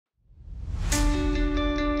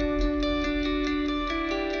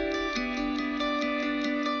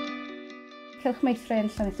Cylch Meithrin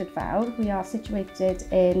Llanelli Fawr. We are situated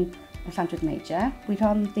in Llanelli Major. We're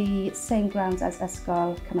on the same grounds as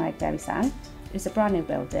Ysgol Gymraeg Dewi Sant. It's a brand new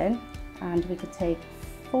building and we could take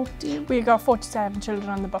 40. We've got 47 children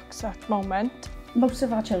on the books at the moment. Most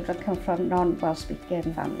of our children come from non-Welsh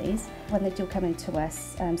speaking families. When they do come into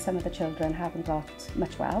us, some of the children haven't got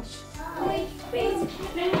much Welsh.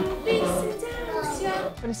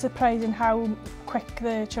 But it's surprising how quick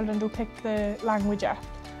the children do pick the language up,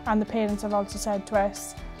 and the parents have also said to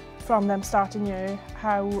us from them starting year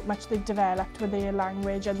how much they've developed with their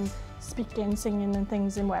language and speaking, singing and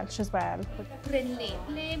things in Welsh as well. Brynli,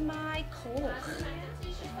 ble mae coch?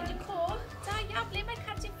 Ydy coch? Da iawn, ble mae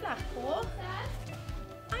cadw fflach coch?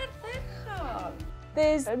 Ardderchog.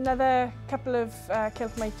 There's another couple of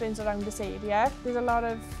Cylch Meithrins around this area. There's a lot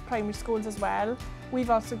of primary schools as well. We've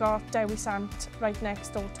also got Dewi Sant right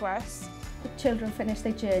next door to us. The children finish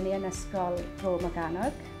their journey in Ysgol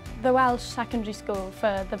Morgannwg. The Welsh secondary school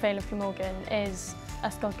for the Vale of Morgan is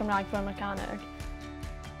Ysgol Gymraeg Morgannwg.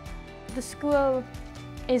 The school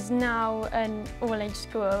is now an all-age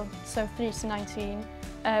school, so 3 to 19,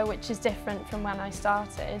 which is different from when I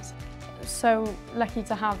started. So lucky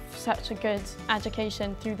to have such a good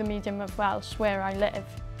education through the medium of Welsh where I live.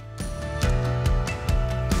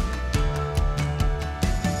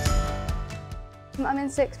 I'm in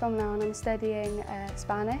sixth form now and I'm studying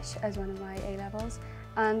Spanish as one of my A-levels,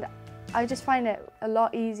 and I just find it a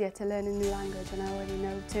lot easier to learn a new language when I already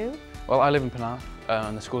know too. Well, I live in Penarth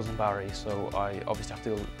and the school's in Barry, so I obviously have to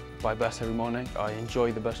go by bus every morning. I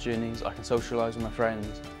enjoy the bus journeys, I can socialise with my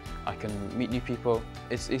friends, I can meet new people.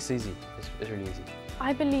 It's easy, it's really easy.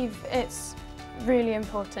 I believe it's really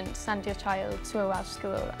important to send your child to a Welsh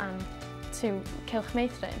school and to Cylch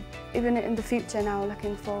Meithrin. Even in the future now,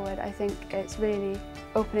 looking forward, I think it's really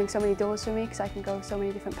opening so many doors for me because I can go so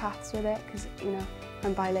many different paths with it because, you know,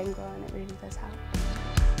 I'm bilingual and it really does help.